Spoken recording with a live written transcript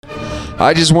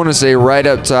I just want to say right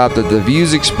up top that the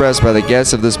views expressed by the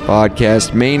guests of this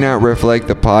podcast may not reflect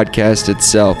the podcast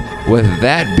itself. With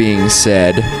that being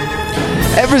said,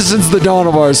 ever since the dawn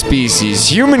of our species,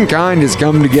 humankind has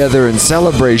come together in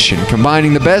celebration,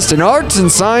 combining the best in arts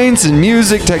and science and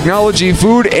music, technology,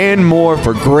 food, and more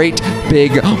for great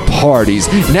big parties.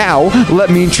 Now,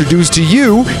 let me introduce to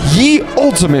you Ye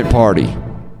Ultimate Party,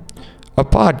 a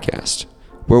podcast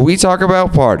where we talk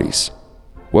about parties,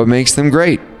 what makes them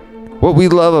great, what we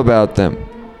love about them,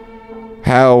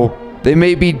 how they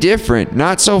may be different,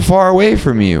 not so far away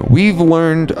from you. We've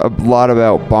learned a lot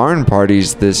about barn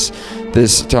parties this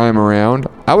time around.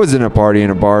 I was in a party in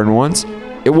a barn once.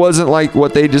 It wasn't like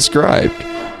what they described.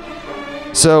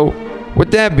 So,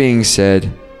 with that being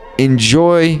said,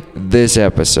 enjoy this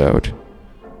episode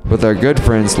with our good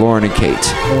friends Lauren and Kate.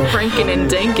 Franken and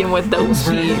dankin' with those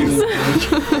cheese.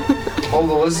 All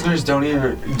the listeners don't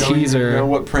even know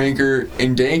what pranker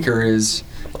and danker is.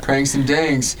 Pranks and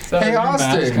danks. Hey,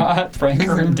 Austin. Mascot,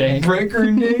 Pranker and Danker. Pranker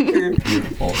and danker.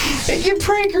 Beautiful. Hey, get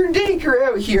Pranker and danker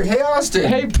out here. Hey, Austin.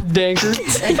 Hey, Danker.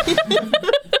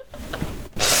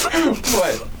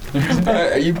 What?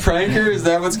 Are you pranker? Is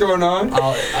that what's going on?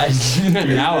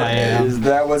 Now I am. Is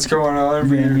that what's going on?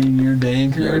 You mean you're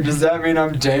Danker? Does that mean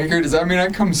I'm danker? Does that mean I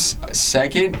come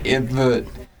second in the...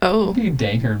 Oh. You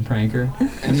Danker and Pranker.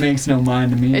 It makes no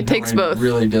mind to me. It takes both. It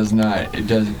really does not. It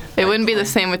doesn't. It wouldn't be the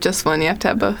same with just one. You have to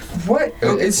have both. What?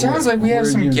 It sounds like we have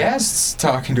some you? guests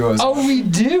talking to us. Oh, we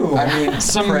do. I mean,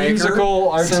 some pranker,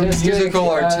 musical,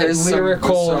 artistic,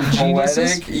 lyrical, some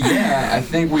poetic. geniuses. Yeah, I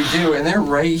think we do, and they're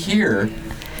right here.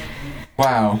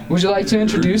 Wow. Would you like to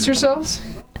introduce yourselves?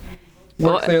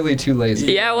 We're clearly too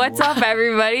lazy. Yeah, what's up,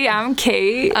 everybody? I'm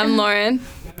Kate. I'm Lauren.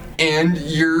 And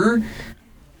you're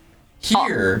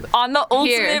here. On the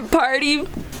Here. Ultimate Party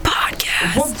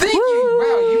podcast. Well, thank you.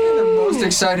 Wow, you've been the most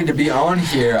excited to be on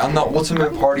here on the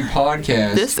Ultimate Party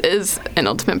podcast. This is an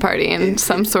ultimate party in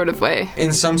some sort of way.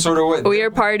 in some sort of way. We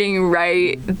are partying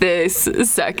right this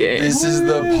second. This is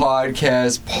the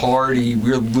podcast party.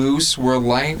 We're loose, we're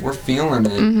light, we're feeling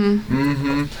it.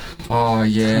 Mm-hmm. Oh,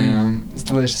 yeah. It's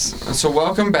delicious. So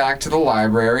welcome back to the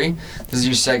library. This is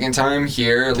your second time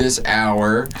here this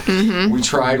hour. Mm-hmm. We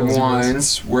tried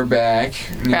once. We're back.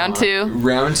 Round two.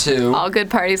 Round two. All good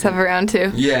parties have a round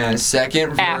two. Yeah,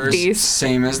 second verse, Afties.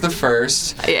 same as the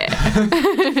first.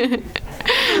 Yeah.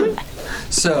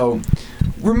 So,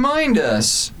 remind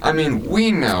us, I mean,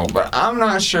 we know, but I'm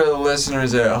not sure the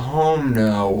listeners at home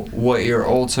know what your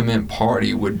ultimate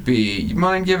party would be. You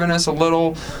mind giving us a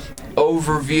little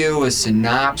overview, a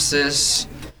synopsis?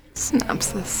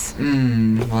 Synopsis.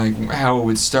 Like how it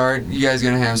would start? You guys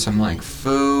gonna have some like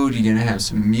food? You gonna have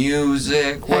some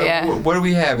music? What, yeah. what are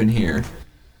we having here?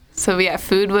 So yeah,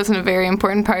 food wasn't a very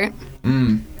important part.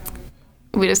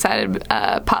 We decided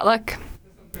potluck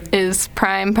is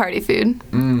prime party food.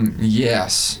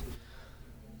 Yes.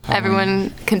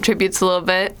 Everyone contributes a little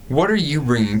bit. What are you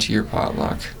bringing to your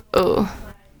potluck? Oh,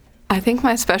 I think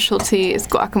my specialty is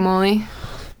guacamole.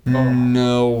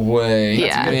 No way.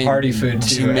 Yeah. Do you make- Party food, Do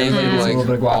too. you make Everyone it gets a little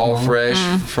bit of like all guacamole.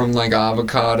 fresh from like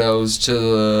avocados to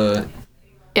the...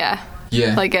 Yeah.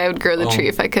 Yeah. Like I would grow the Oh. tree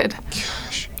if I could.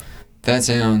 Gosh. That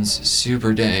sounds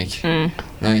super dank.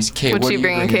 Nice. Kate, What what you are you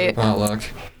bringing, bringing to Kate? the potluck?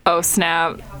 Oh,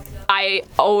 snap. I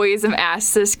always am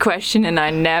asked this question and I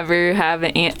never have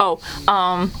an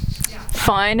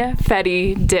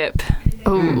funfetti dip.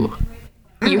 Oh.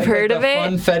 You've heard Like of the it?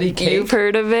 Funfetti cake, You've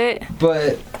heard of it?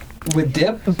 but with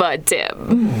dip? But dip.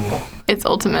 It's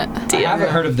ultimate. I haven't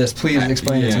heard of this. Please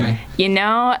explain it to me. You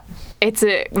know, it's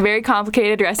a very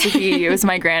complicated recipe. It was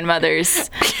my grandmother's.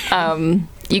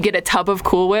 You get a tub of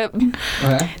Cool Whip,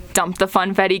 Okay. dump the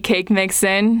funfetti cake mix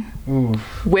in, Ooh.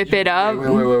 whip it up,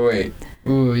 Wait.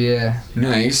 Ooh, yeah.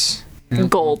 Nice.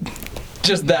 gold.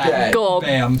 Just that. Gold.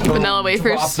 Bam. Boom. Vanilla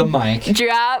wafers. Drop the mic.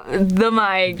 Drop the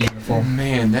mic. Beautiful.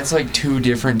 Man, that's like two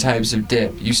different types of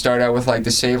dip. You start out with like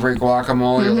the savory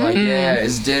guacamole. You're like, yeah,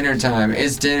 it's dinner time.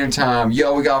 It's dinner time.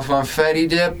 Yo, we got funfetti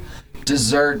dip.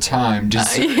 Dessert time.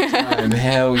 Dessert time.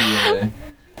 Hell yeah.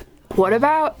 What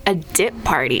about a dip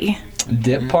party?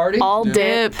 Dip party? All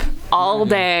dip, all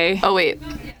day. Oh wait.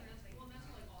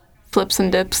 Flips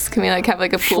and dips. Can we like have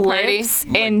like a pool party? Flips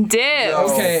and dips.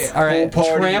 Okay, all right. Pool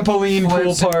party, Trampoline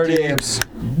pool flips and party. dips.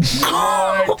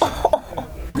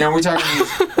 What? Now we're talking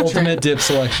Ultimate dip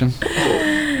selection.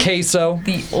 queso.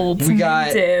 The ultimate We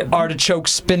got dip. artichoke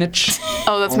spinach.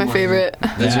 Oh, that's my favorite.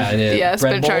 Yeah, it is. Yeah, Bread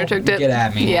spinach bowl? artichoke dip. Get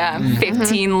at me. Yeah.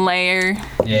 15 layer,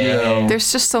 Yeah.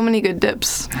 There's just so many good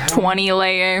dips. 20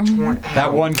 layer.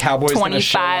 That one cowboy's gonna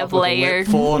show 25 up with a layer. lip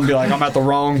full and be like, I'm at the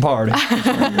wrong party.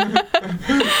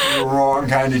 The wrong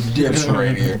kind of dips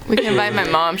right here. We can invite my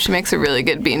mom. She makes a really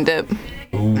good bean dip.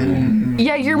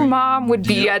 Yeah, your mom would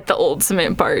be at the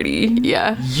ultimate party.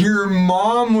 Yeah. Your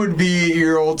mom would be at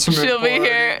your ultimate She'll be party.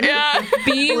 here. Yeah.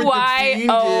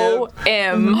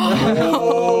 BYOM.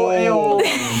 Oh,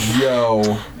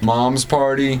 yo, mom's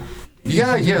party. You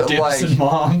gotta get Dips like and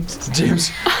moms.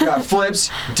 dips. You got flips,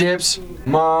 dips,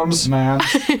 moms. Man,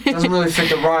 Doesn't really fit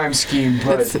the rhyme scheme,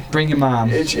 but bring your mom.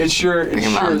 it sure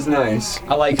mom. is nice.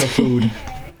 I like her food.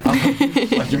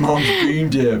 Like your mom's bean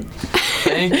dip.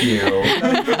 Thank you.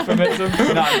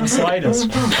 Euphemism? Not in the slightest.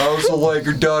 I also like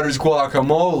your daughter's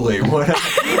guacamole. What?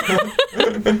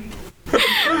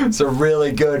 It's a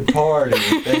really good party.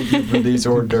 Thank you for these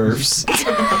hors d'oeuvres.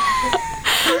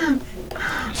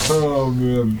 Oh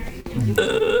man.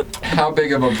 How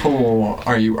big of a pool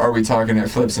are we talking at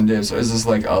Flips and Dips? Is this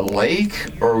like a lake,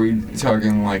 or are we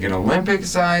talking like an Olympic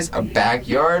size, a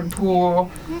backyard pool?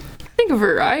 I think a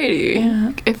variety.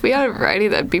 If we had a variety,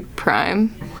 that'd be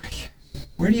prime.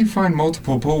 Where do you find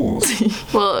multiple pools?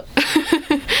 Well,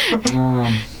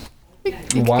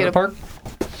 Water get a- park?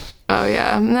 oh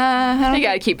yeah. Nah, I don't You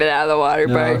gotta keep it out of the water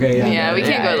No, park. okay, Yeah, we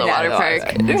can't go to the water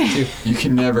park. You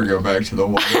can never go back to the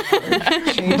water.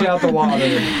 Change out the water,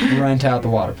 rent out the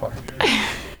water park.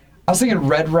 I was thinking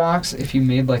Red Rocks if you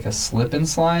made like a slip and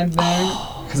slide there.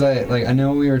 Because I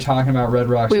know we were talking about Red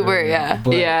Rocks. We were, earlier, yeah.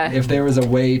 But Yeah. if there was a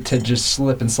way to just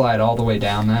slip and slide all the way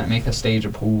down that, make a stage a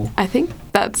pool. I think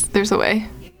there's a way.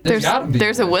 There's gotta be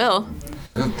There's a a way. will.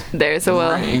 There's a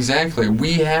will. Right, exactly.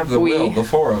 We have the will, the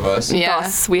four of us. Yeah.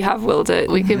 Thus, we have willed it.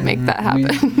 We could make that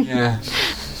happen. Yeah.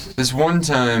 This one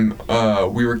time,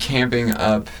 we were camping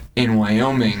up in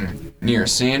Wyoming near a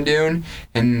sand dune,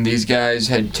 and these guys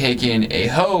had taken a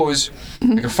hose,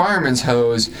 like a fireman's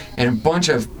hose, and a bunch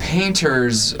of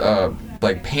painters,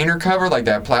 like painter cover, like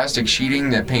that plastic sheeting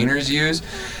that painters use,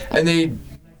 and they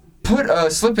put a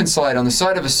slip and slide on the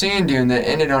side of a sand dune that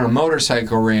ended on a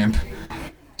motorcycle ramp.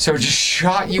 So it just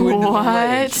shot you into the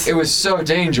lake. What? It was so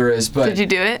dangerous, but Did you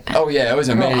do it? oh yeah, it was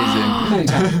amazing.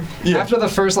 Yeah. After the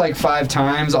first like 5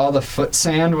 times, all the foot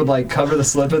sand would like cover the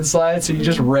slip and slide, so you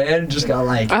just ran and just got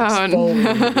like Oh,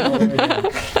 exfoliated all the way down.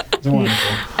 It's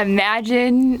wonderful.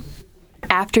 Imagine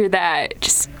after that,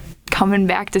 just coming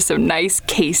back to some nice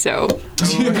queso.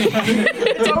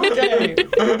 It's okay.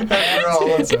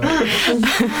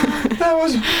 That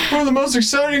was one of the most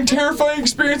exciting, terrifying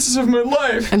experiences of my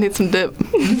life. I need some dip.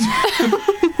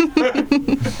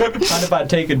 Mind if I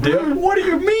take a dip? What do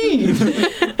you mean?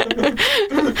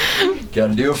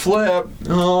 Gotta do a flip.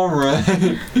 All right.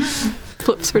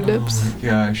 Flips for dips.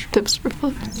 Gosh. Dips for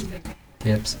flips.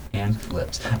 Dips and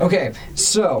flips. Okay,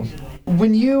 so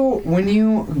when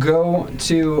you go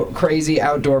to crazy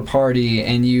outdoor party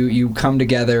and you come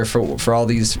together for all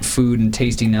these food and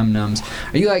tasty num nums,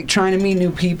 are you like trying to meet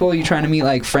new people? Are you trying to meet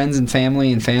like friends and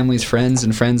family and family's friends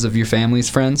and friends of your family's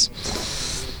friends?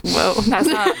 Whoa.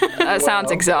 That sounds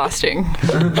exhausting.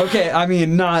 Okay, I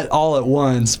mean not all at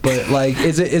once, but like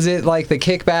is it like the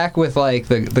kickback with like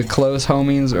the close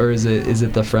homies, or is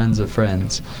it the friends of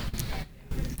friends?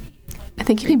 I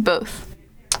think you need both.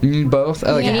 You need both?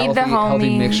 Like You a need healthy, the homies.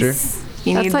 healthy mixture?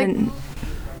 You That's need like- the...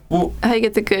 Well, How you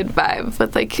get the good vibe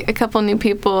with like a couple new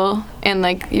people and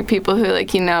like your people who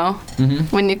like you know.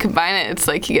 Mm-hmm. When you combine it, it's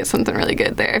like you get something really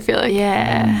good there. I feel like.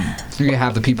 Yeah. You can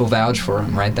have the people vouch for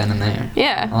them right then and there. I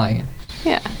Yeah. like it.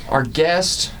 Yeah. our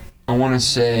guest, I want to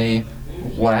say,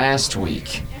 last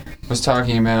week, was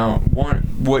talking about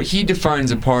what he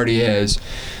defines a party as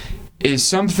is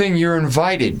something you're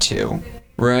invited to.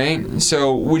 Right?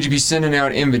 So would you be sending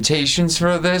out invitations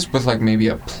for this with like maybe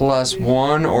a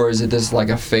 +1, or is it this like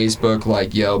a Facebook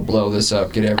like, yo, blow this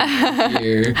up, get everyone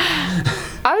here?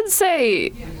 I would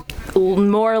say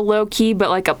more low key, but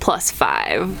like a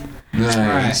 +5.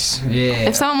 Nice. Yeah.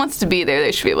 If someone wants to be there,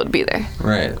 they should be able to be there.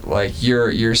 Right, like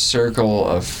your circle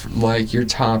of like your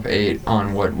top 8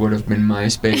 on what would have been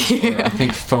MySpace. Or I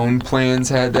think phone plans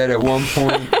had that at one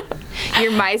point.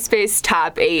 Your MySpace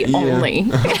top 8 Yeah.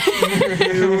 only.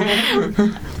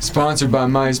 Sponsored by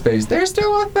MySpace. They're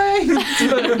still a thing.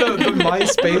 the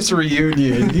MySpace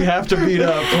reunion. You have to meet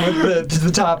up with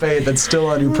the top 8 that's still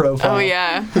on your profile. Oh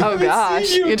yeah. Oh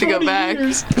gosh. You had to go back.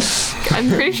 I'm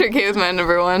pretty sure Kay was my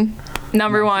number 1.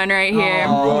 Number 1 right here.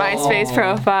 Oh. MySpace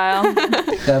profile.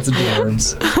 That's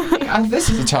adorbs. This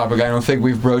is a topic I don't think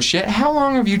we've broached yet. How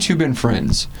long have you two been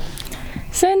friends?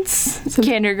 since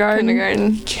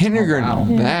kindergarten. Kindergarten. Oh,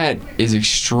 wow. That is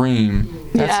extreme.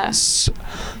 That's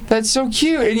so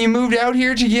cute. And you moved out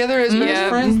here together as best Yeah.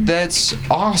 friends? That's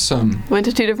awesome. Went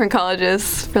to 2 different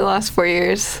colleges for the last 4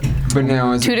 years. But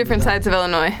now it's 2 different sides of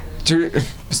Illinois.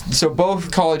 So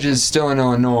both colleges still in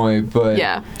Illinois, but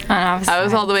Yeah. I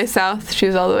was all the way south. She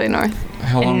was all the way north.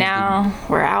 how long And was now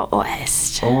we're out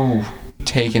west. Oh,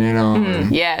 taking it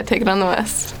on. Yeah, take it on the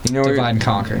west. You know where, Divide and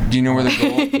conquer. do you know where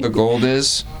the gold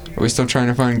is? Are we still trying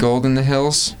to find gold in the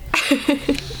hills?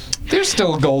 There's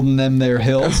still gold in them there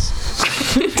hills.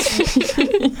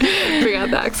 Forgot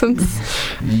the accents.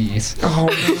 Yes. Oh,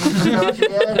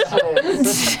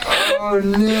 oh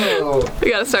no. We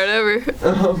gotta start over.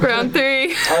 Round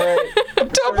 3. All right.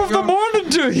 Top of the morning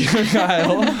to you,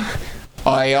 Kyle.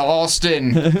 Hi,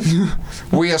 Austin.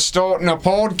 We are starting a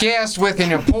podcast with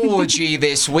an apology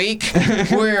this week.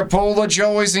 We're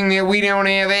apologizing that we don't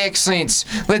have accents.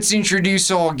 Let's introduce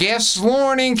our guests,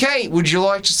 Lauren and Kate. Would you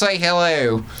like to say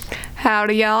hello?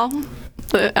 Howdy, y'all.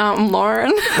 I'm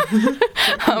Lauren.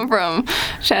 I'm from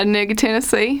Chattanooga,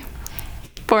 Tennessee.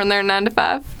 Born there in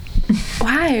 95.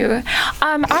 Wow.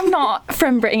 I'm not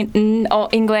from Britain or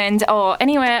England or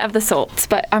anywhere of the sort,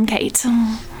 but I'm Kate.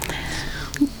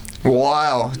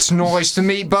 Wow, it's nice to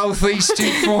meet both these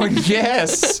 2 fine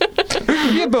guests.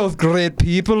 You're both great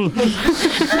people.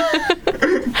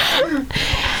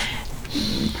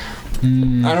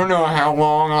 I don't know how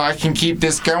long I can keep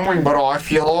this going, but I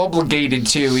feel obligated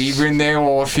to, even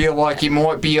though I feel like it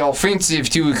might be offensive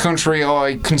to a country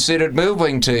I considered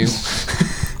moving to.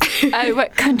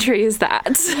 What country is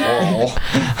that? Oh.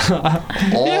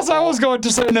 Yes, I was going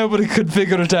to say nobody could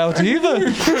figure it out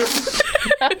either.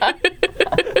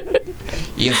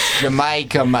 It's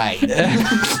Jamaica, mate.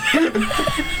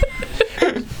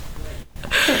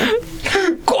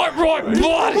 Quite right,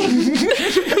 buddy.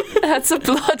 That's a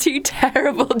bloody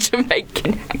terrible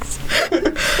Jamaican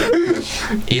accent.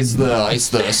 It's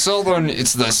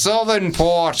the southern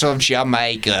part of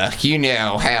Jamaica. You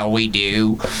know how we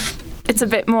do. It's a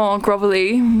bit more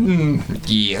grovelly.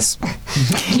 Yes.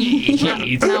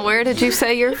 Now, where did you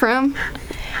say you're from?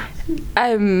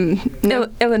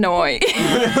 Illinois.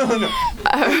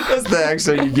 That's the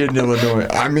accent you get in Illinois.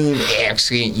 I mean,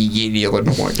 accent you get in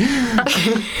Illinois.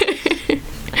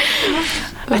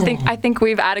 I think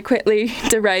we've adequately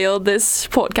derailed this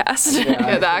podcast.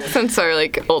 Yeah, the accents are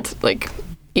like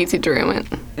easy to ruin.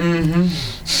 I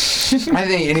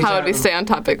think anytime. How would we stay on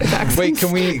topic with accents? Wait,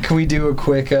 can we do a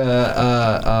quick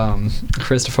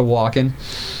Christopher Walken?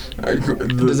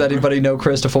 Does anybody know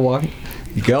Christopher Walken?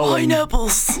 Going.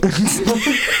 Pineapples.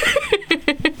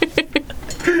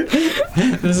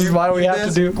 This is why we have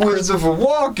to do. Christopher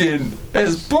Walken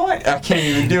as point. I can't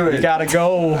even do it. We gotta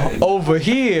go over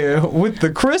here with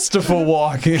the Christopher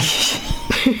Walken.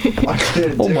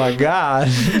 Oh my God.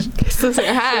 This is your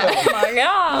hat. Oh my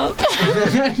god.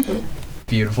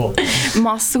 Beautiful.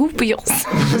 Marsupials.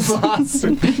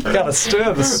 Gotta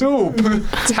stir the soup.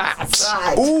 It's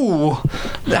hot. Ooh,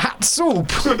 the hot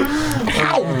soup.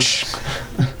 Ouch.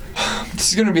 This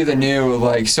is gonna be the new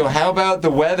so how about the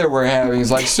weather we're having?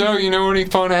 It's like, so you know any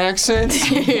fun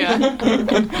accents? Yeah.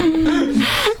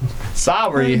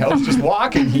 Sorry, I was just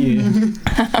walking here.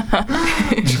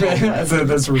 that's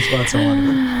the response I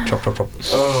wanted. Chop, chop, chop.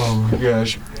 Oh my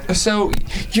gosh. So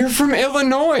you're from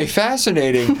Illinois.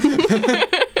 Fascinating.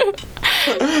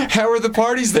 How are the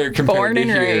parties there compared Born to and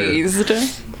here? raised.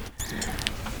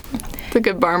 The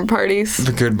good barn parties.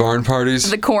 The good barn parties.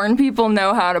 The corn people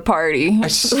know how to party. I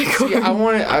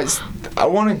want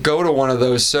to go to one of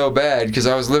those so bad because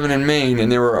I was living in Maine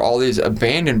and there were all these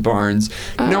abandoned barns.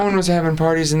 No one was having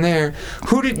parties in there.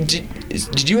 Who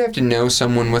did you have to know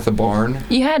someone with a barn?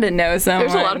 You had to know someone.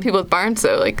 There's a lot of people with barns,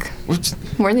 though,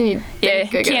 more than you Yeah,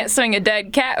 think. you I guess. can't swing a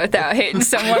dead cat without hitting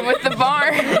someone with the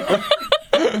barn.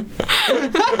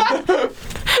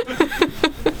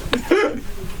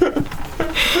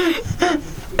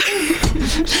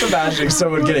 Just imagining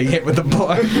someone getting hit with a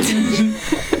barn.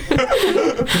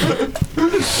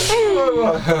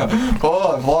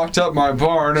 Oh, I've locked up my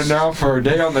barn and now for a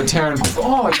day on the town.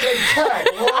 Oh, dead cat.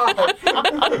 Why?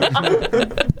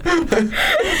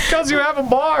 Because you have a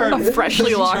barn. A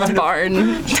freshly locked barn.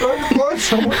 Trying to find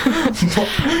someone.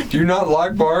 Do you not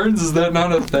lock barns? Is that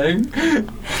not a thing?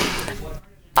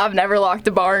 I've never locked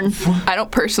a barn. I don't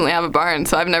personally have a barn,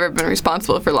 so I've never been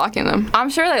responsible for locking them. I'm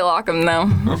sure they lock them though.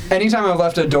 Anytime I've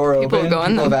left a door People open, go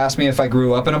in people them. have asked me if I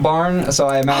grew up in a barn, so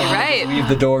I imagine Right. leave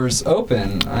the doors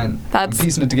open. I'm That's-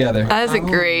 piecing it together. That is a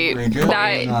great my God.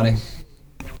 point. Naughty.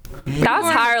 That's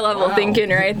higher level thinking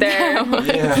right there.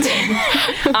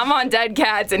 I'm on dead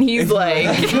cats and he's like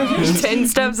 10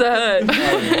 steps ahead.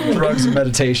 Drugs and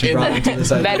meditation brought me to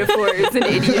this idea. Metaphors and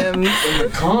idioms. In the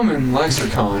common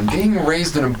lexicon, being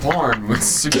raised in a barn would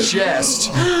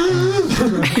suggest.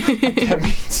 That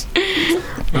means.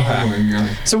 Oh my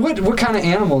god. So what kind of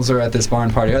animals are at this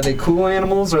barn party? Are they cool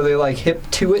animals? Are they like hip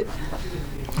to it?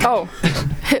 Oh,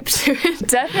 Hip to it.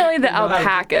 definitely the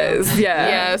alpacas.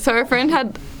 Yeah, so our friend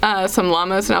had some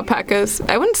llamas and alpacas.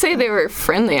 I wouldn't say they were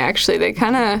friendly, actually. They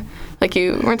kind of, like,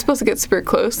 you weren't supposed to get super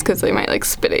close because they might, like,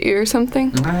 spit at you or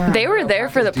something. They were there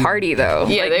for the party, though.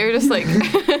 Yeah, they were just like,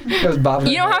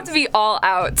 You don't have to be all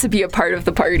out to be a part of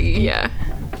the party. yeah.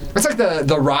 It's like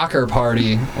the rocker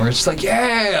party where it's just like,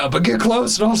 yeah, but get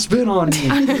close and I'll spit on you.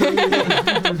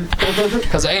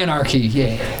 Because anarchy,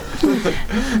 yeah.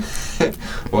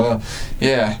 Well,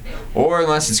 yeah. Or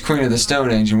unless it's Queen of the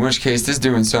Stone Age, in which case this is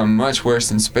doing something much worse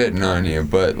than spitting on you.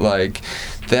 But, like,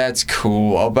 that's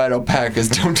cool. I'll bet alpacas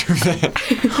don't do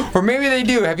that. Or maybe they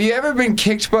do. Have you ever been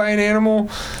kicked by an animal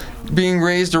being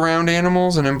raised around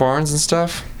animals and in barns and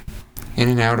stuff? In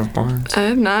and out of barns? I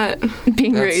have not.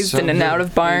 Being That's raised so in and out good.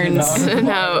 of barns.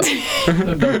 No.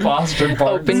 The foster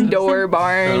barns. Open door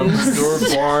barns. Door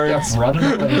barns. Running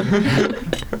away.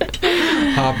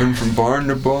 Hopping from barn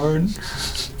to barn.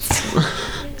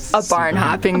 A barn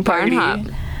hopping party.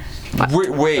 Barn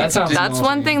Wait. That sounds- That's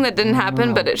one thing that didn't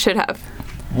happen, but it should have.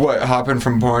 What, hopping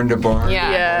from barn to barn?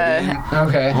 Yeah. Yeah.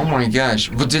 Okay. Oh my gosh.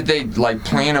 But did they, like,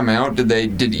 plan them out? Did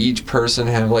each person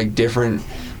have, like, different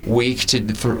week to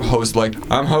host, like,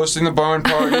 I'm hosting the barn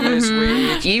party this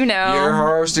week. You know. You're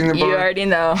hosting the barn. You already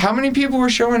know. How many people were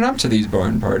showing up to these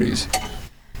barn parties?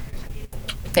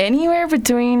 Anywhere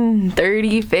between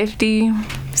 30, 50,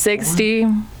 60.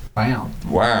 Wow.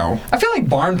 Wow. I feel like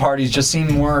barn parties just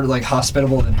seem more like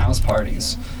hospitable than house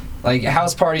parties. Like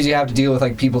house parties, you have to deal with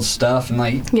like people's stuff and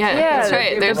like. Yeah, Yeah, that's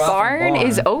right. the There's barn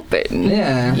is open.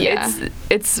 Yeah. Yeah.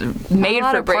 It's made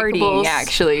lot for of partying, breakables.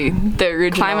 actually. The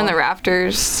original. climbing the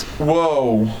rafters.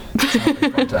 Whoa.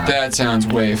 That. That sounds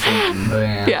way fun.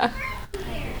 Yeah.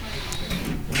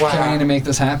 I need to make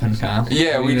this happen, Kyle.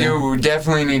 Yeah, we do. We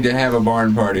definitely need to have a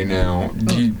barn party now.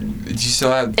 Do you still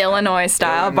have Illinois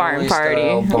style barn party.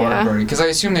 Yeah. Because I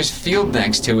assume there's field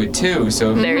next to it too.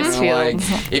 So if you There's wanna, like,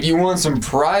 fields. if you want some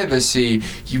privacy,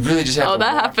 you really just have Oh, to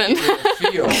that walk happened. through the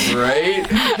field,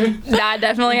 right? That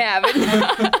definitely happened.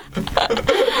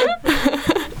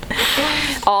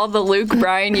 All the Luke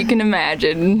Bryan you can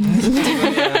imagine.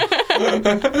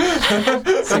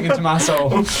 Singing to my soul.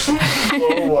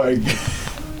 Oh my god.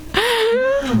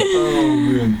 Oh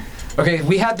man. Okay,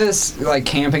 we had this like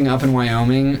camping up in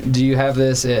Wyoming. Do you have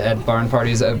this at barn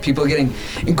parties of people getting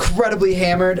incredibly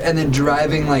hammered and then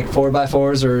driving like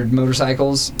 4x4s or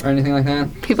motorcycles or anything like that?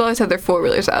 People always have their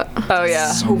four-wheelers out. Oh,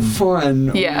 yeah. So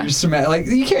fun. Yeah. You're just like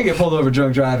you can't get pulled over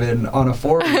drunk driving on a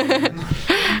 4-wheeler.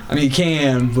 I mean, you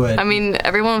can, but I mean,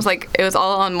 everyone was like, it was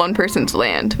all on one person's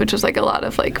land, which was like a lot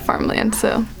of like farmland,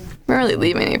 so we weren't really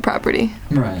leaving any property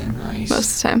right. Nice.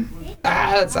 most of the time.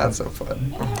 That sounds so fun.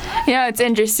 You know, it's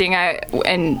interesting.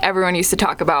 And everyone used to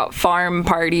talk about farm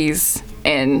parties,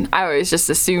 and I always just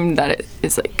assumed that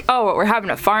it's like, oh, we're having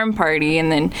a farm party.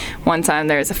 And then one time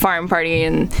there was a farm party,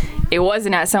 and it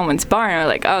wasn't at someone's barn. I was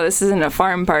like, oh, this isn't a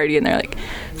farm party. And they're like,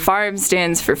 farm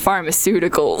stands for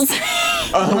pharmaceuticals.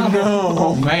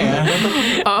 Oh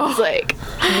man. I was like,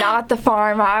 not the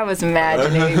farm I was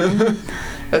imagining.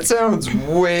 That sounds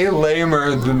way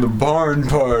lamer than the barn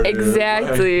party.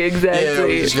 Exactly, Like, yeah, we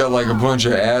exactly. just got like a bunch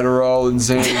of Adderall and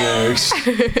Xanax.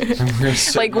 And we're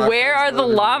sitting Like, my where are first the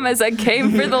living- llamas? I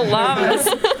came for the llamas.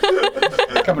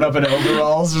 Coming up in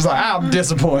overalls, just like I'm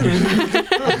disappointed.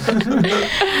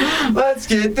 Let's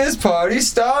get this party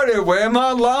started. Where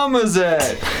my llamas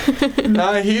at?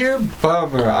 Not here?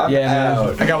 Bummer. I'm Yeah,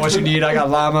 out. man. I got what you need. I got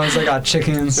llamas. I got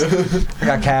chickens. I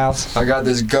got cows. I got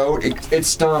this goat. It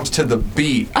stomps to the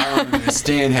beat. I don't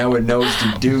understand how it knows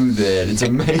to do that. It's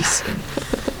amazing.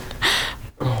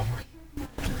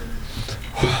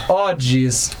 Oh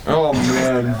jeez. Oh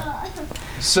man.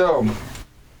 So,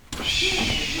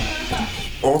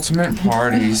 ultimate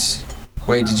parties.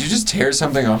 Wait, did you just tear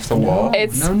something off the wall?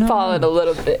 It's No. fallen a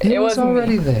little bit. It was wasn't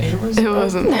already me. there. It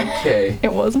wasn't. Okay.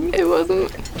 It wasn't. It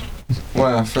wasn't.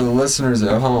 Well, for the listeners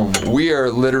at home, we are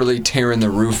literally tearing the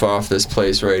roof off this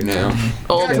place right now.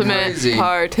 Ultimate crazy.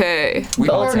 party. We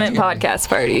The are ultimate tearing- podcast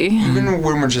party. Even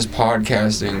when we're just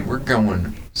podcasting, we're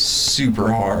going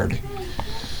super hard.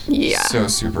 Yeah. So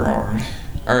super hard.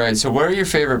 All right, so what are your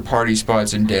favorite party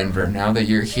spots in Denver now that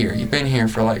you're here? You've been here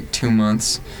for like 2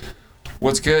 months.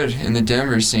 What's good in the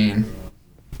Denver scene?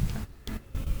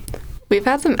 We've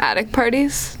had some attic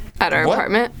parties. at our What?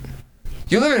 apartment.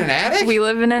 You live in an attic? We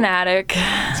live in an attic.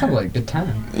 Sounds like a good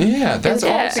time. Yeah, that's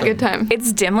Yeah, It's a awesome. good time.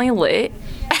 It's dimly lit.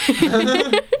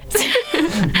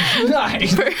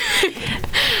 Nice.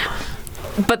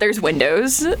 But there's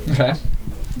windows. Okay.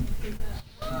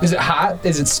 Is it hot?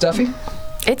 Is it stuffy?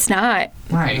 It's not.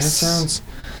 Nice.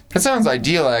 That sounds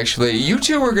ideal, actually. You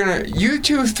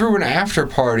two threw an after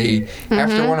party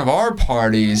after one of our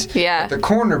parties Yeah. at the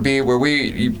Corner Beat, where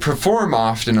we perform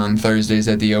often on Thursdays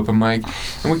at the open mic,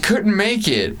 and we couldn't make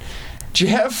it. Did you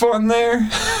have fun there?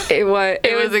 It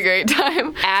was a great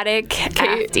time. attic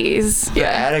afties. The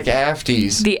attic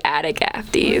afties. The attic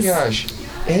afties. Gosh,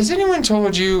 has anyone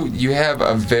told you you have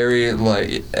a very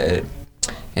an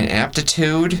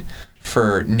aptitude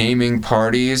for naming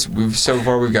parties? So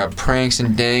far we've got pranks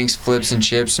and danks, flips and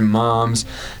chips and moms,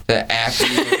 the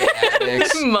afties, the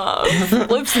attics. Mom.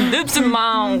 Lips and dips and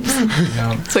moms.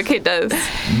 That's what Kate does.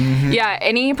 Yeah,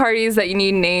 any parties that you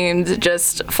need named,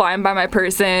 just fly them by my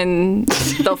person.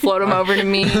 They'll float them over to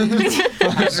me. I'm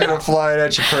just gonna fly it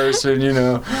at your person,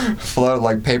 float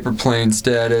like paper plane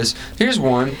status. Here's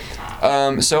one.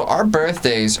 So our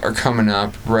birthdays are coming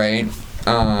up, right?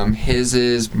 His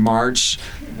is March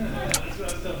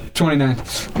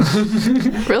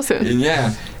 29th. Real soon.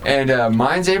 Yeah, and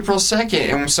mine's April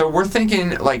 2nd, and so we're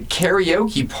thinking like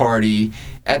karaoke party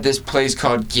at this place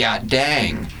called Gyat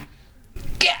Dang.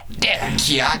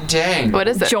 Gyat Dang. What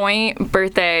is it? Joint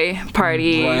birthday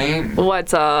party. Right.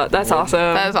 What's up? That's awesome.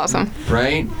 That is awesome.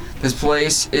 Right? This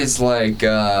place is like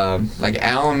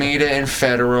Alameda and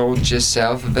Federal, just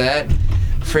south of that.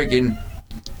 Freaking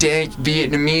dank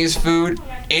Vietnamese food,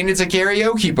 and it's a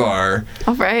karaoke bar.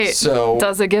 All right. So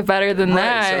Does it get better than right,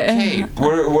 that? so Kate,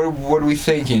 what are we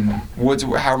thinking?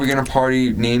 How are we gonna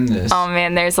name this? Oh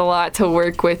man, there's a lot to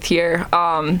work with here.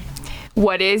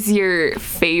 What is your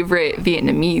favorite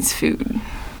Vietnamese food?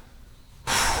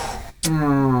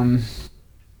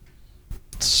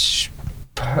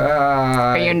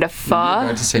 Are you into I'm pho?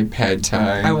 about to say pad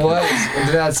thai. I was.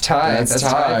 That's Thai. That's Thai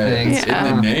Thai. thing. It's in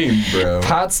the name, bro.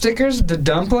 Pot stickers, the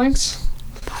dumplings.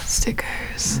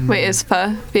 Stickers. Wait, is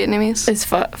pho Vietnamese? Is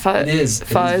pho? It is. It is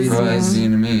Fuzz. Fuzz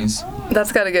Vietnamese.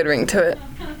 That's got a good ring to it.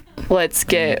 Let's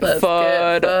get Let's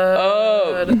pho'd get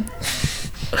up.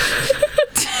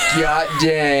 God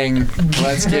dang.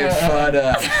 Let's get fud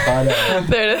up.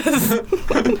 There it is.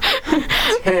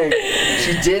 Dang.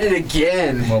 She did it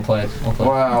again. Well played. Well played.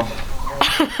 Wow.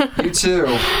 You too.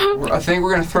 I think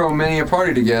we're gonna throw many a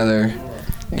party together.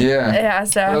 Yeah. Yeah,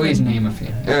 so Or at least name a few.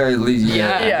 At least,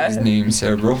 Yeah. at least name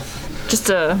several. just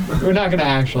a We're not gonna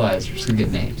actualize. We're just gonna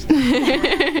get names.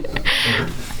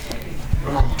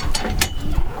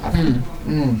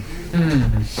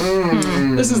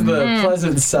 This is the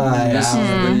pleasant side. This is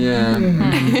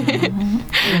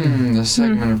the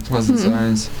segment of Pleasant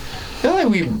Signs. I feel like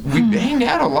we banged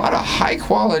out a lot of high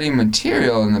quality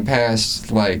material in the past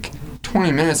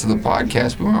 20 minutes of the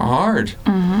podcast. We went hard.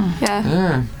 Yeah.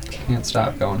 Yeah. Can't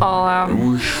stop going. all out.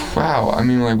 Wow. I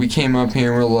mean, we came up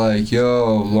here and we're like,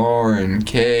 yo, Lauren,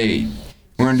 Kate,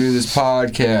 we're gonna do this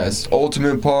podcast.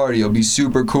 Ultimate party. It'll be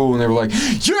super cool. And they were like,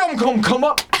 yeah, I'm gonna come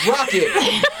up. Rock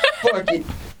it. Fuck it.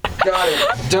 Got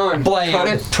it. Done. Blam. Cut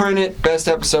it. Print it. Best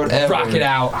episode ever. Rock it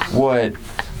out. What?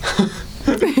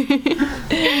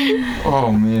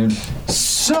 Oh, man.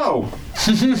 So,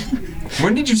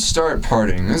 when did you start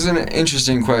partying? This is an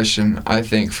interesting question, I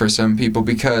think, for some people,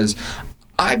 because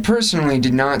I personally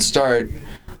did not start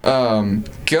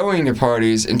going to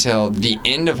parties until the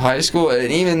end of high school,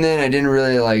 and even then I didn't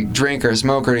really drink or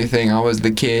smoke or anything. I was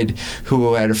the kid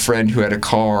who had a friend who had a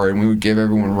car, and we would give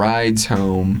everyone rides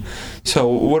home. So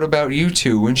what about you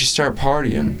two? When did you start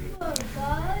partying?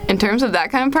 In terms of that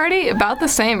kind of party, about the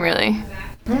same, really.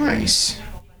 Nice.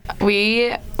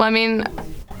 We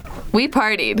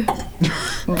partied,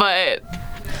 but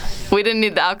we didn't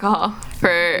need the alcohol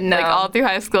for No. all through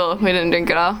high school. We didn't drink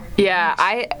at all.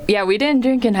 Yeah, we didn't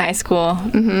drink in high school.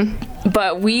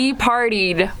 But we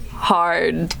partied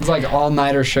hard. It's like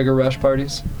all-nighter sugar rush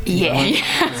parties. Yeah.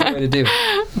 That's the way to do.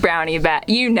 Brownie bat.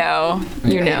 You know.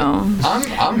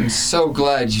 I'm so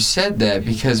glad you said that,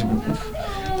 because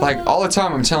all the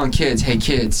time I'm telling kids, hey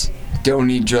kids, don't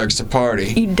need drugs to party.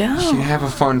 You You don't. can have a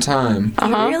fun time.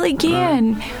 You really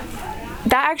can.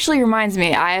 That actually reminds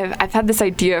me, I've had this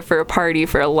idea for a party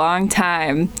for a long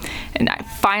time, and I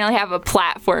finally have a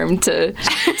platform to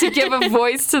give a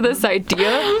voice to this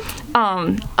idea.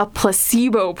 A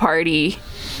placebo party,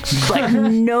 like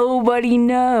nobody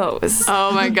knows.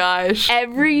 Oh my gosh.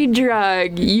 Every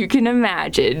drug you can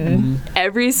imagine,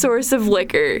 every source of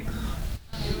liquor,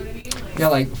 Yeah,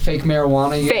 like fake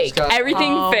marijuana. You fake. guys got?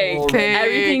 Everything Oh, fake. fake.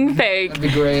 Everything fake. That'd be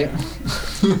great.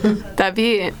 That'd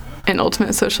be an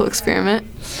ultimate social experiment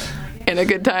and a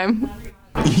good time.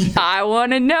 I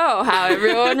want to know how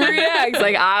everyone reacts.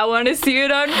 Like, I want to see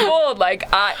it unfold. Like,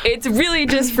 it's really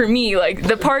just for me. Like,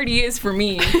 the party is for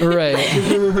me. Right.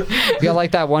 You got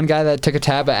like that one guy that took a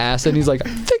tab of acid and he's like, I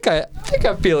think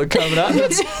I feel it coming up.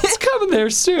 It's coming there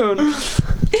soon.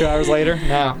 2 hours later,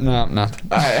 no,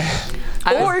 nothing.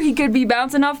 Or he could be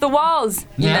bouncing off the walls.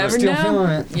 You Yeah, never still know. feeling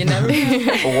it. You never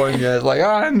know. One guy's like,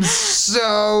 I'm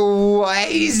so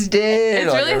wasted.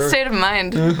 It's Like, really a state of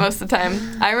mind most of the time.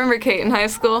 I remember Kate in high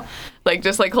school, like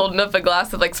just like holding up a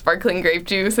glass of like sparkling grape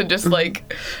juice and just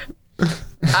like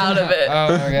out of it.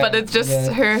 Oh, okay. But it's just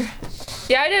Yeah. her.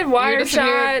 Yeah, I did water You're just in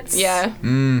here- shots. Yeah.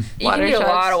 You Water can do a shots.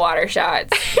 lot of water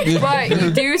shots. But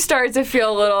you do start to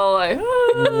feel a little like,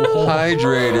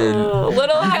 hydrated. a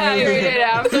little hydrated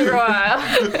after a while.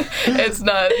 It's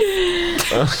nuts.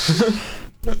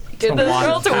 Get this water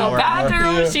girl to a power.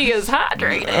 bathroom, Yeah. she is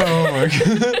hydrated. Oh my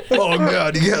god. Oh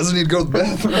god, you guys need to go to the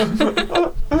bathroom.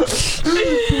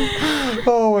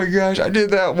 Oh my gosh, I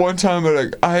did that one time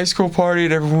at a high school party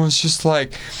and everyone was just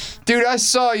like, dude, I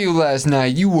saw you last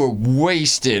night. You were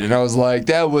wasted. And I was like,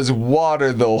 that was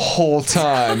water the whole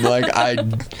time. Like,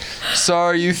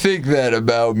 sorry you think that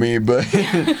about me, but. I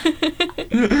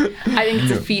think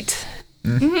it's a feat.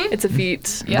 It's a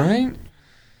feat. Yeah. Right?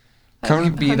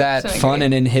 Come be that 100% fun agree.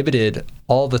 and inhibited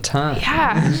all the time.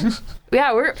 Yeah.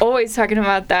 Yeah, we're always talking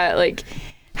about that. Like,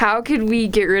 how could we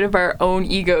get rid of our own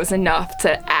egos enough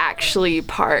to actually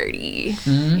party?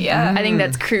 Yeah. I think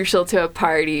that's crucial to a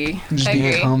party. Just I being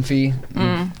agree. comfy,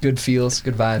 good feels,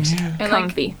 good vibes. And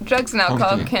Comfy. like drugs and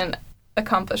alcohol Comfy. can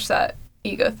accomplish that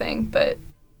ego thing, but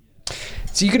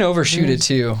So you can overshoot it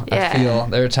too. Yeah. I feel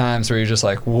there are times where you're just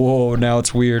like, whoa, now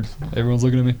it's weird. Everyone's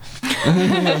looking at me.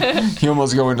 You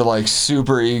almost go into like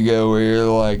super ego where you're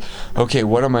like, okay,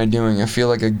 what am I doing? I feel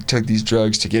like I took these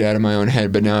drugs to get out of my own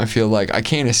head, but now I feel like I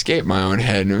can't escape my own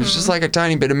head. And it was just like a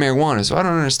tiny bit of marijuana, so I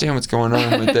don't understand what's going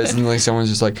on with this. And like someone's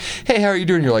just like, hey, how are you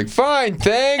doing? You're like, fine,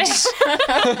 thanks.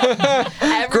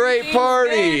 Great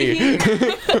party.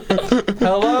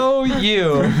 Hello,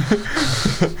 you.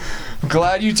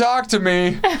 Glad you talked to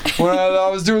me when I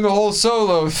was doing the whole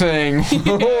solo thing.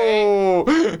 Whoa.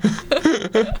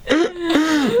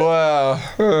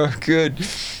 Wow. Good.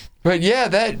 But yeah,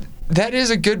 that is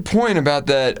a good point about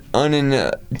that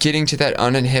getting to that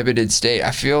uninhibited state.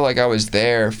 I feel like I was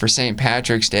there for St.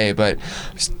 Patrick's Day, but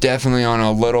I was definitely on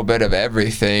a little bit of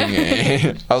everything.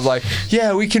 And I was like,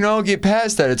 yeah, we can all get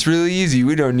past that. It's really easy.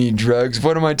 We don't need drugs.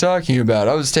 What am I talking about?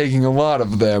 I was taking a lot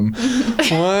of them.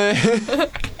 What?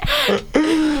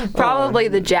 Probably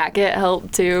the jacket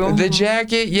helped too. The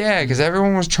jacket, yeah, because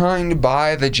everyone was trying to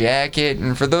buy the jacket.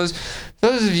 And for those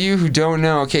of you who don't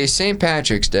know, okay, St.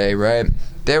 Patrick's Day, right?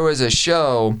 There was a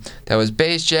show that was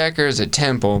Bassjackers at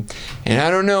Temple, and I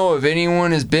don't know if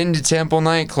anyone has been to Temple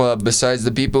nightclub besides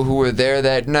the people who were there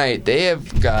that night. They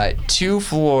have got 2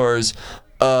 floors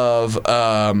of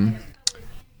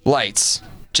lights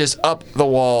just up the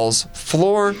walls,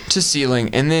 floor to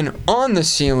ceiling, and then on the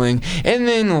ceiling, and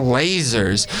then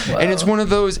lasers. And it's one of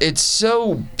those, it's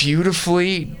so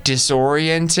beautifully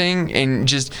disorienting, and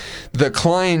just the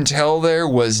clientele there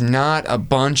was not a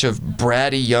bunch of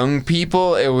bratty young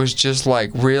people. It was just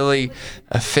like really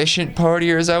efficient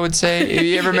partiers, I would say. Have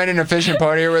you ever met an efficient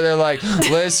partier where they're like,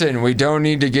 listen, we don't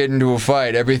need to get into a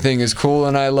fight. Everything is cool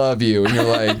and I love you. And you're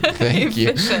like, thank you.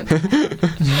 efficient.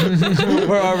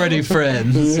 We're already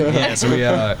friends. Yes, we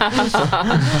are.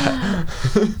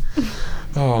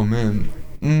 Oh man.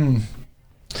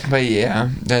 But yeah,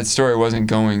 that story wasn't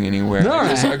going anywhere. I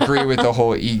just agree with the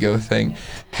whole ego thing.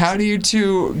 How do you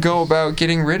two go about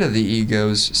getting rid of the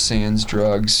egos sans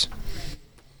drugs?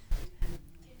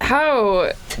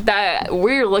 How that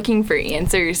we're looking for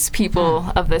answers,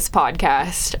 people of this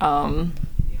podcast.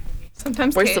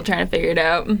 Sometimes We're Kate, still trying to figure it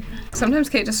out. sometimes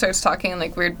Kate just starts talking in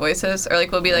like weird voices, or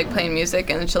like we'll be like playing music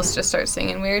and then she'll just start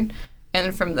singing weird,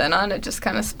 and from then on it just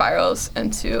kind of spirals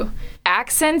into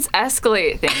Accents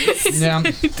escalate things. Yeah.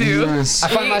 Yes. I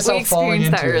find we myself falling experienced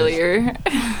into that it. earlier.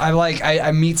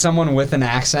 I meet someone with an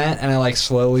accent and I like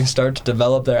slowly start to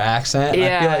develop their accent. And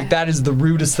I feel Yeah. like that is the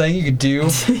rudest thing you could do,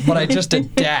 but I just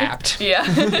adapt. yeah.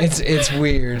 It's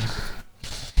weird.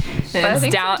 But I It's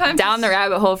think down sometimes the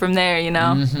rabbit hole from there, you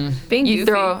know. being You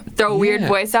goofy. throw a weird Yeah.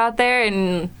 voice out there,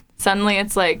 and suddenly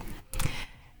it's like,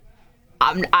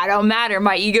 I don't matter.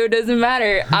 My ego doesn't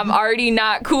matter. I'm already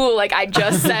not cool. Like, I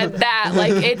just said that.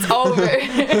 Like, it's over.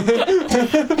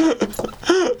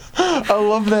 I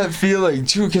love that feeling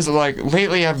too, because like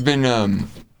lately I've been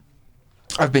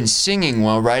I've been singing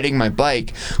while riding my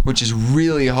bike, which is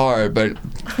really hard, but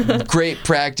great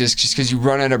practice just because you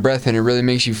run out of breath and it really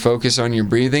makes you focus on your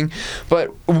breathing.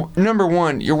 But number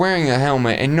one, you're wearing a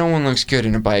helmet and no one looks good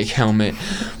in a bike helmet.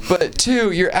 But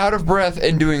two, you're out of breath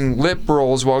and doing lip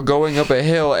rolls while going up a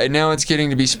hill, and now it's getting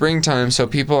to be springtime, so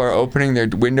people are opening their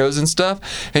windows and stuff,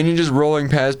 and you're just rolling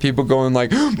past people going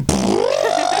like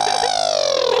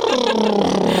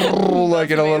like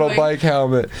in a little amazing. bike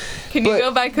helmet. Can you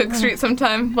go by Cook Street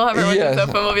sometime? We'll have our windows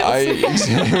open. We'll be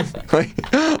listening.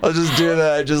 I'll just do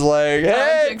that. Just like,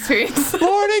 hey, Experience.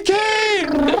 Lordy Kane,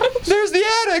 there's the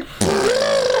attic.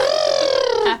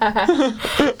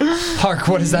 Hark,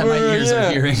 what is that my ears are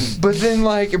hearing? But then,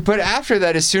 but after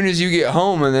that, as soon as you get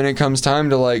home and then it comes time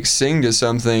to, sing to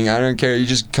something, I don't care. You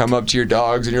just come up to your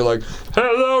dogs and you're like,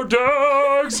 hello,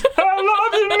 dogs. I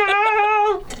love you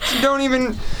now. You don't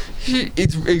even...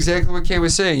 It's exactly what Kay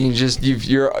was saying.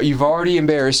 You've already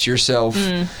embarrassed yourself.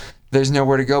 There's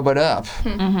nowhere to go but up.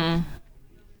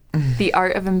 The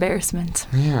art of embarrassment.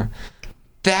 Yeah.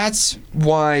 That's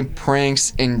why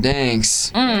Pranks and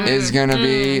Danks is gonna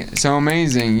be so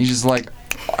amazing. You just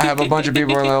have a bunch of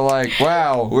people and they're like,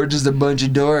 wow, we're just a bunch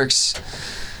of dorks.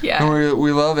 Yeah. And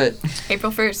we love it.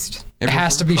 April 1st. It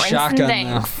has to be Pranks and shotgun though.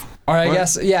 Danks. Or I What?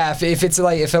 guess, yeah, if it's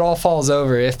if it all falls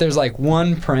over, if there's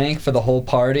one prank for the whole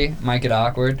party, it might get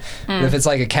awkward. But if it's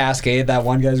a cascade, that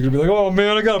one guy's gonna be like, oh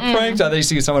man, I got pranked on. They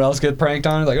see someone else get pranked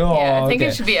on, like, oh, Yeah, I think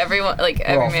okay. it should be everyone, every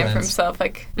all man for friends. himself.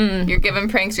 You're giving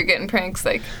pranks, you're getting pranks.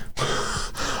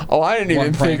 Oh, I didn't One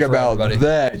even prank think for about everybody.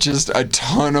 that. Just a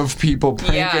ton of people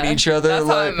pranking each other. That's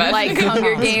how I imagine Like it.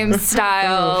 Hunger Games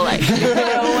style,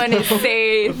 no one is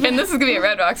safe. And this is gonna be at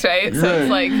Red Rocks, right? So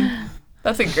Right. it's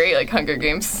that's a great Hunger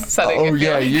Games setting. I Oh feel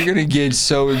yeah, like. you're gonna get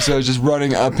so excited just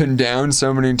running up and down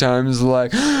so many times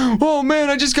oh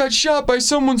man, I just got shot by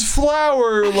someone's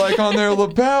flower on their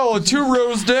lapel 2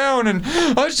 rows down, and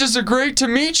it's just a great to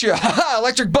meet you. Haha,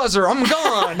 electric buzzer, I'm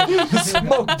gone.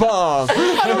 Smoke bomb.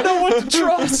 I don't know what to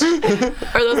trust.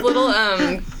 Or those little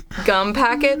gum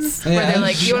packets where Yeah. they're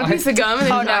like, you want a piece of gum? And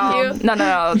they Oh knock no, you.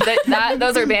 no!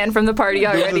 Those are banned from the party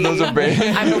already. Those are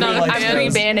banned. I'm Like those.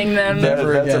 re-banning them.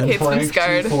 Never again. Kate's been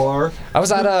scarred. I was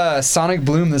at Sonic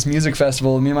Bloom, this music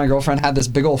festival, and me and my girlfriend had this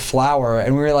big old flower,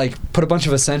 and we were put a bunch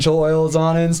of essential oils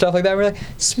on it and stuff like that. We were like,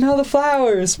 smell the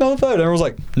flowers, smell the flowers. And everyone was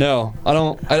like, no, I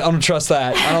don't trust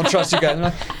that. I don't trust you guys. I'm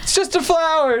like, it's just a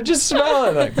flower, just smell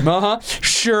it. Like,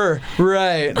 sure,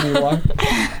 right. And we walked.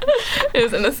 It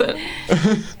was innocent.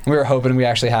 We were hoping we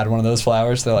actually had one of those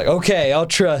flowers. They're like, okay, I'll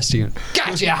trust you.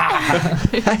 Gotcha.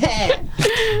 They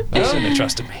shouldn't have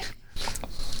trusted me.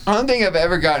 I don't think I've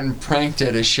ever gotten pranked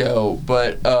at a show,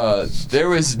 but there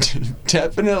was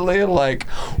definitely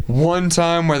one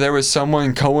time where there was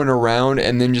someone going around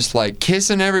and then just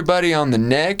kissing everybody on the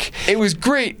neck. It was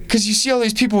great because you see all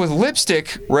these people with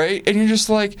lipstick, right? And you're just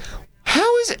like,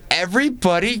 how is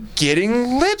everybody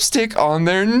getting lipstick on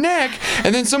their neck?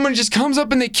 And then someone just comes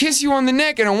up and they kiss you on the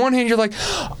neck, and on one hand you're like,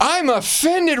 I'm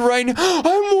offended right now.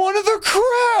 I'm one of the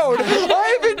crowd.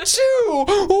 I have it too.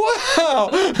 Wow.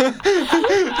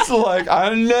 It's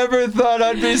I never thought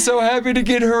I'd be so happy to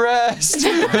get harassed.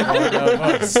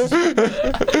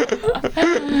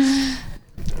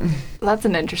 That's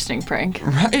an interesting prank.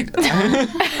 Right?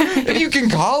 If you can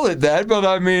call it that, but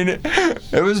I mean,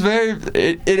 it was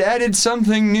it added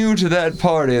something new to that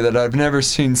party that I've never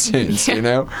seen since, you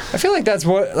know? I feel like that's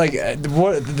what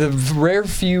the rare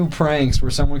few pranks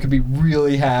where someone could be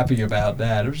really happy about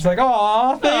that. It was just like,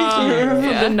 aw, thank you.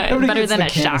 Yeah. Nobody Better gets than the a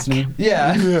can's shock. name.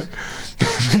 Yeah.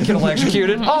 Get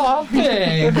electrocuted. Aw,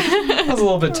 thanks. I was a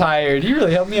little bit tired. You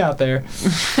really helped me out there.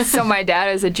 So my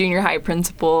dad is a junior high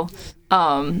principal,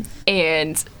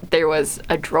 and there was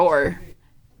a drawer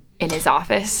in his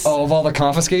office Oh, of all the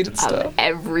confiscated of stuff.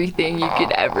 everything you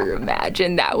could ever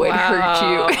imagine that would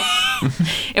Wow. hurt you.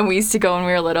 And we used to go when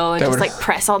we were little and That just would-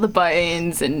 press all the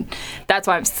buttons, and that's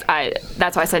why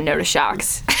that's why I said no to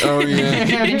shocks. Oh, yeah.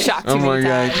 Been shocked too Oh my many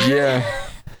god, times. yeah.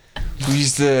 We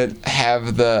used to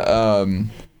have the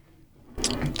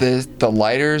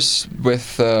lighters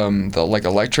with the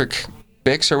electric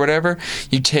Bix or whatever.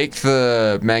 You take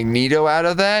the magneto out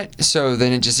of that, so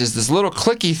then it just is this little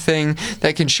clicky thing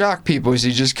that can shock people. So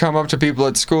you just come up to people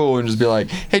at school and just be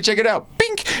like, "Hey, check it out!"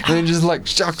 Bink, and then just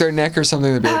shock their neck or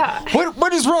something. They'd be like,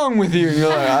 "What is wrong with you?" And you're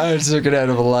like, "I took it out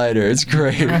of a lighter. It's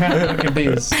great." Look at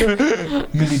these.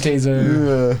 Mini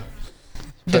taser. Yeah.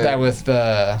 Did that with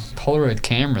Polaroid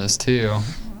cameras too.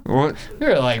 What? We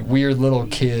were weird little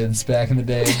kids back in the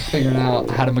day, figuring out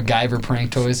how to MacGyver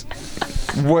prank toys.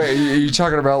 Wait, are you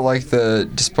talking about the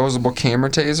disposable camera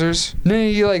tasers? No,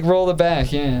 you roll it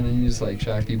back, yeah, and then you just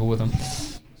shock people with them.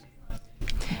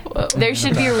 Whoa. There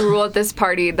should be a rule at this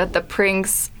party that the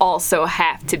pranks also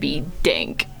have to be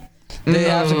dank. They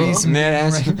have to be some.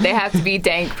 They have to be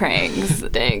dank pranks.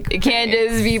 Dank. It can't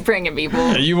just be pranking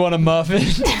people. You want a muffin?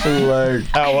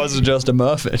 That wasn't just a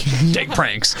muffin. Dank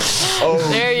pranks. Oh,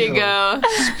 There you go.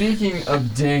 Speaking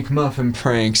of dank muffin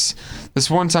pranks, this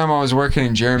one time I was working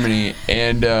in Germany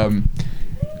and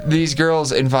these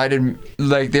girls invited,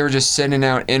 like they were just sending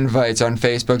out invites on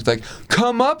Facebook like,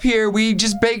 come up here, we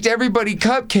just baked everybody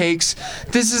cupcakes.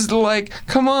 This is like,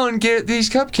 come on, get these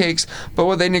cupcakes. But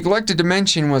what they neglected to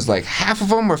mention was like half of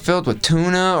them were filled with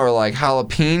tuna or like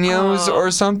jalapenos or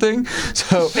something.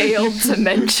 So Failed to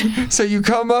mention. So you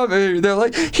come up and they're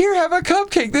like, here, have a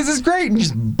cupcake. This is great. And you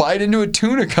just bite into a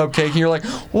tuna cupcake and you're like,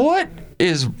 what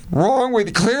is wrong with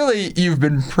you? Clearly you've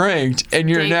been pranked and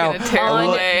you're Dank now in a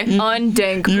terrible way.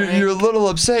 Undank prank. you're a little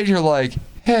upset and you're like,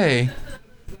 hey,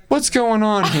 what's going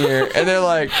on here? And they're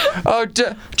like, oh,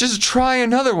 just try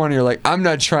another one. And you're like, I'm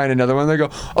not trying another one. They go,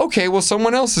 okay, well,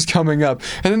 someone else is coming up.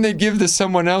 And then they give this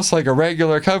someone else like a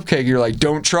regular cupcake. You're like,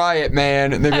 don't try it,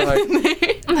 man. And they'd be like,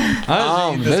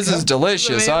 this is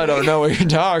delicious. I don't know what you're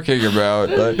talking about.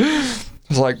 But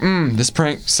it's like, this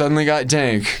prank suddenly got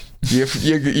dank. You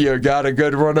got a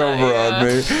good run over on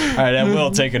me. All right, I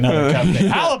will take another cupcake.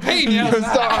 Jalapeno.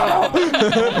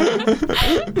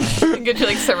 Get you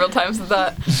like several times with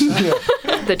that.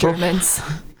 The Germans.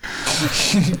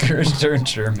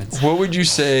 Germans. What would you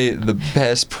say the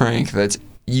best prank that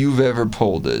you've ever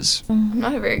pulled is? I'm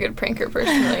not a very good pranker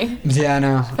personally, Yeah, I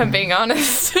know. if I'm being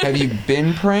honest. Have you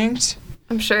been pranked?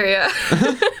 I'm sure, yeah.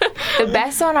 The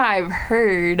best one I've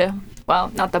heard,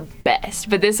 well, not the best,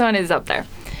 but this one is up there.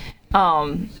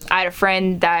 I had a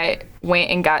friend that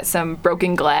went and got some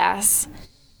broken glass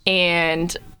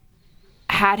and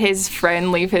had his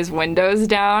friend leave his windows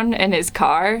down in his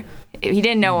car. He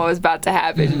didn't know what was about to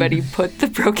happen, but he put the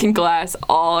broken glass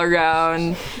all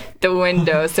around the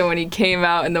window. So when he came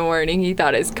out in the morning, he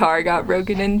thought his car got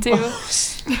broken into.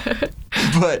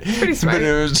 But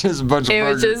it was just a bunch of It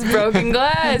was just broken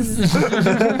glass.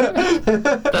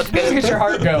 That's good. Get your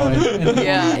heart going.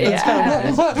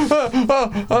 Yeah.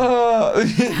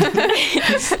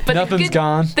 But Nothing's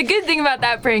gone. the good thing about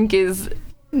that prank is,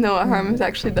 No harm is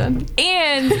actually done.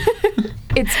 and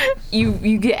it's you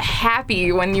get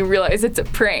happy when you realize it's a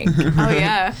prank. Oh,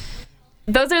 yeah.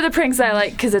 Those are the pranks I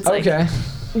like because it's like Okay.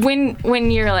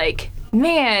 when you're like,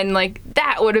 man, like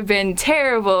that would have been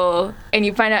terrible, and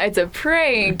you find out it's a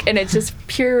prank, and it's just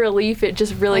pure relief. It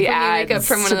just really Like when you adds wake up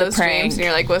from one to of the those prank. dreams and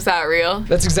you're like, was that real?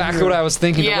 That's exactly what I was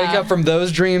thinking. To Yeah. wake up from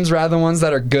those dreams rather than ones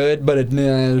that are good, but it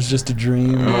was just a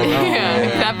dream. Yeah,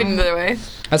 it could happen the other way.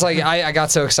 That's like I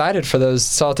got so excited for those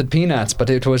salted peanuts, but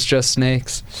it was just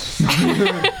snakes.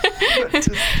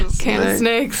 Can of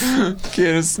snakes.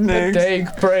 Can of snakes. Dank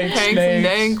prank Pranks and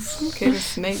snakes. danks. Can of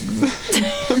snakes.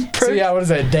 So yeah, what is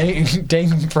that?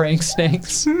 Dank prank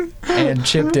snakes and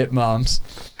chip dip moms.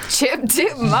 Chip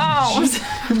dip moms.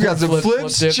 We got some Flip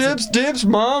flips, dips. chips, dips,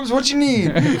 moms. What you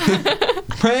need?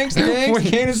 Pranks, danks,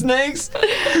 can of snakes.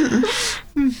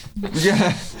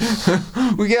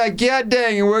 We got god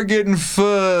dang, and we're getting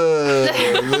fun.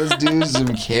 Let's do some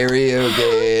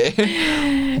karaoke.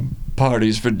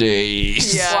 Parties for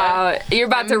days. Yeah. Wow, you're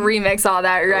about to remix all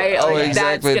that, right? Oh, Like,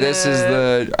 exactly. that's This is gonna-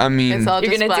 the. I mean. It's all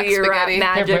You're just gonna black do your rap spaghetti.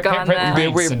 magic on that.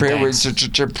 Pranks and danks.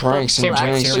 Pranks and Black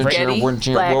danks. spaghetti. What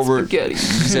Black we're spaghetti.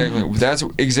 exactly. That's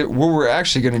what we're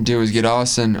actually gonna do is get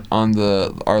Austin on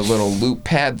our little loop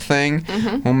pad thing.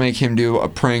 We'll make him do a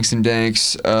pranks and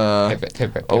danks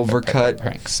overcut.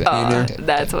 pranks.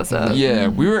 That's what's up. Yeah,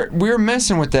 we were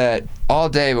messing with that all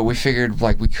day, but we figured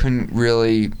like we couldn't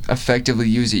really effectively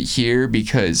use it here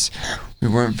because we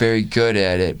weren't very good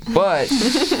at it. But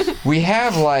we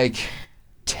have like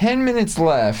 10 minutes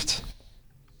left,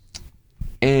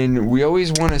 and we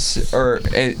always want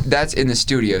to, that's in the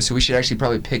studio, so we should actually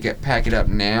probably pack it up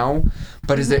now.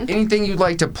 But is there anything you'd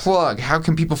like to plug? How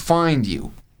can people find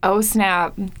you? Oh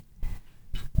snap! Do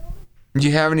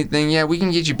you have anything? Yeah, we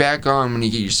can get you back on when you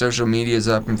get your social medias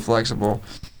up and flexible.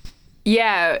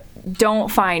 Yeah, don't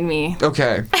find me.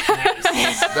 Okay.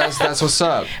 That's what's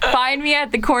up. Find me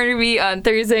at the Corner Beat on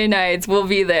Thursday nights. We'll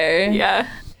be there. Yeah.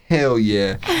 Hell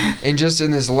yeah. And just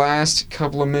in this last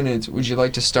couple of minutes, would you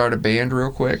like to start a band real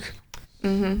quick?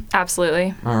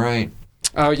 Absolutely. All right.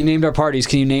 Oh, you named our parties.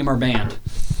 Can you name our band?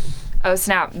 Oh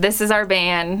snap! This is our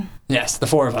band, Yes, the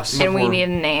four of us. and we need a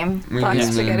name. Black need a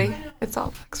name. spaghetti. It's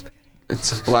all black spaghetti.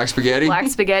 It's black spaghetti. Black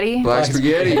spaghetti. Black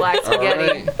spaghetti. Black All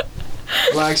spaghetti. right.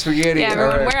 Black spaghetti. Yeah, All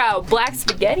everyone, right. we're out. Black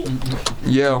spaghetti.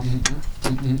 Yo.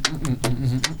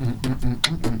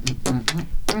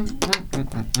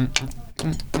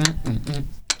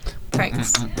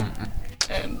 Pranks.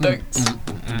 And Thanks.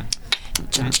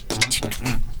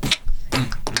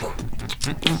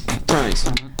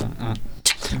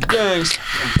 Thanks.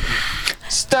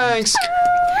 Stinks.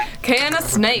 Can of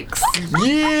snakes.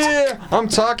 Yeah, I'm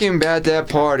talking about that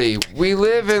party. We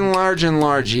live in Large and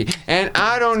Largy, and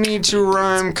I don't need to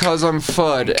rhyme cause I'm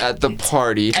FUD at the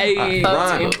party. Hey. I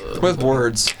rhyme with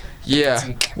words.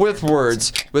 Yeah, with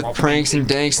words. With pranks and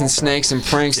danks and snakes and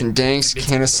pranks and danks,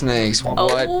 can of snakes. What?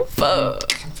 Oh, fuck.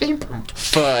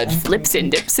 FUD. Flips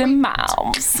and dips and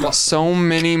moms. So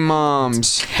many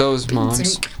moms. Those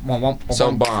moms.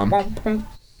 So bomb.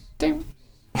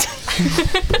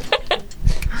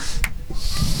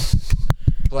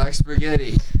 Black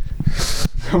spaghetti.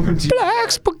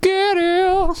 Black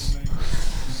spaghetti.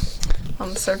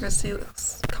 On the surface, he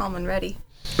looks calm and ready.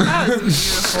 That was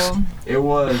beautiful. It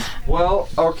was. Well,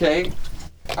 okay.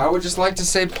 I would just like to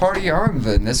say party on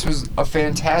then. This was a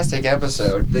fantastic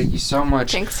episode. Thank you so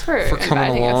much Thanks for coming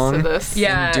inviting us along to this.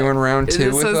 Yeah. and doing round two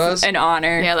This with was us. an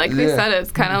honor. Yeah, like we Yeah. said,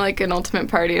 it's kind of like an ultimate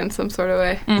party in some sort of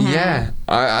way. Yeah.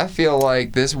 I feel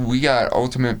like we got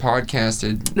ultimate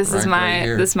podcasted. This is my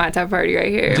type of party right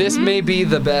here. This may be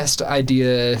the best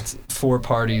idea for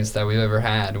parties that we've ever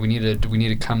had. We need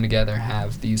to come together and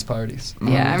have these parties.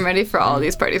 Yeah, I'm ready for all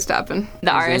these parties to happen.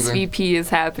 The Exactly. RSVP is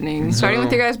happening. Starting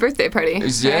with your guys' birthday party.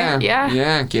 Yeah. right?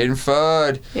 Yeah. Getting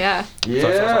FUD. Yeah.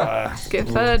 Yeah. Get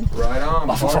fed. Right on.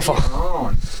 Party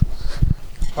on.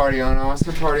 Party on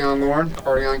Austin. Party on Lauren.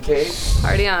 Party on Kate.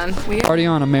 Party on. Party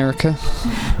on, America.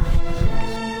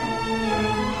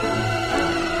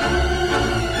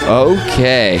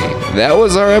 Okay, that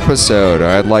was our episode.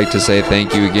 I'd like to say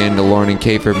thank you again to Lauren and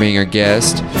Kate for being our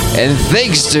guest. And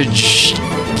thanks to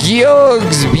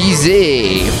Giogs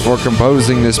Bizet for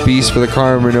composing this piece for the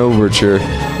Carmen Overture.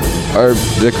 Or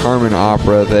the Carmen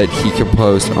opera that he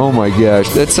composed. Oh my gosh,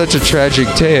 that's such a tragic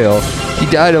tale. He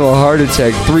died of a heart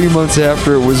attack 3 months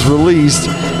after it was released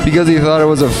because he thought it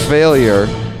was a failure.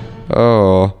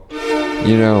 Oh,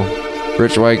 you know,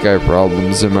 rich white guy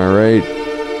problems, am I right?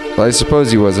 Well, I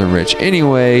suppose he wasn't rich.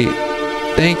 Anyway,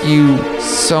 thank you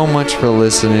so much for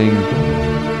listening.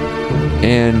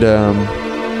 And,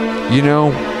 you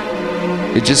know,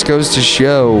 it just goes to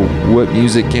show what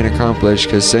music can accomplish,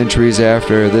 because centuries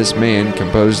after this man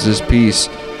composed this piece,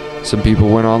 some people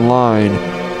went online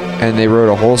and they wrote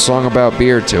a whole song about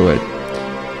beer to it.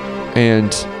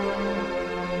 And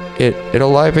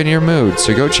it'll liven your mood.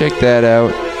 So go check that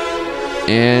out.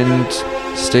 And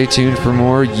stay tuned for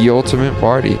more Ye Ultimate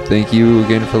Party. Thank you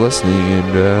again for listening,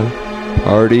 and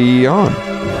party on.